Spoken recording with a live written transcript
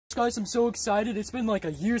Guys, I'm so excited. It's been like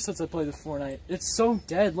a year since I played with Fortnite. It's so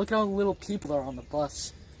dead. Look how little people are on the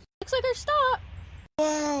bus. Looks like our stop.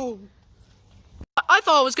 Wow! I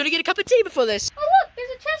thought I was gonna get a cup of tea before this. Oh look,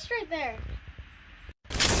 there's a chest right there.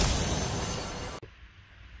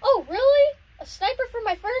 Oh really? A sniper for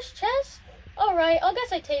my first chest? Alright, I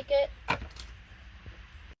guess I take it.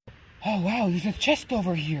 Oh wow, there's a chest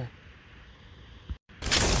over here.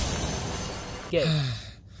 Get it.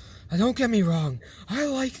 Don't get me wrong, I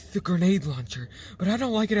like the grenade launcher, but I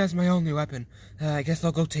don't like it as my only weapon. I guess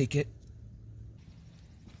I'll go take it.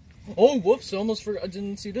 Oh, whoops, I almost forgot. I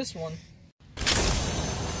didn't see this one.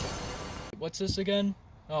 What's this again?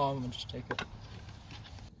 Oh, I'm gonna just take it.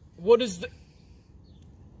 What is the...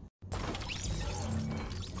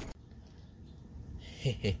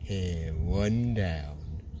 Hehehe, one down.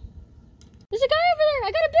 There's a guy over there!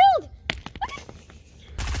 I gotta build!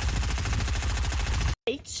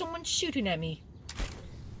 Hey, someone's shooting at me.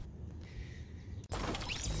 I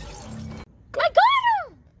got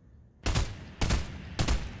him!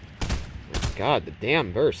 God, the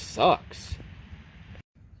damn verse sucks.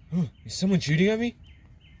 Huh, is someone shooting at me?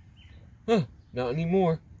 Huh, not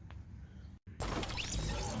anymore.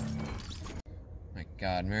 My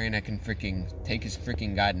God, Marionette can freaking take his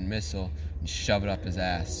freaking guided missile and shove it up his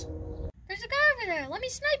ass. There's a guy over there. Let me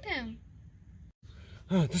snipe him.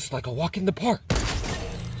 This is like a walk in the park.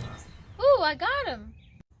 Ooh, I got him.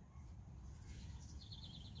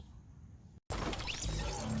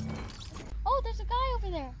 Oh, there's a guy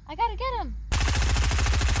over there. I gotta get him.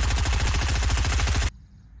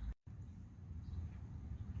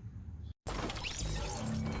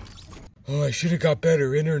 Oh, I should have got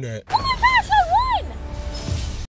better internet.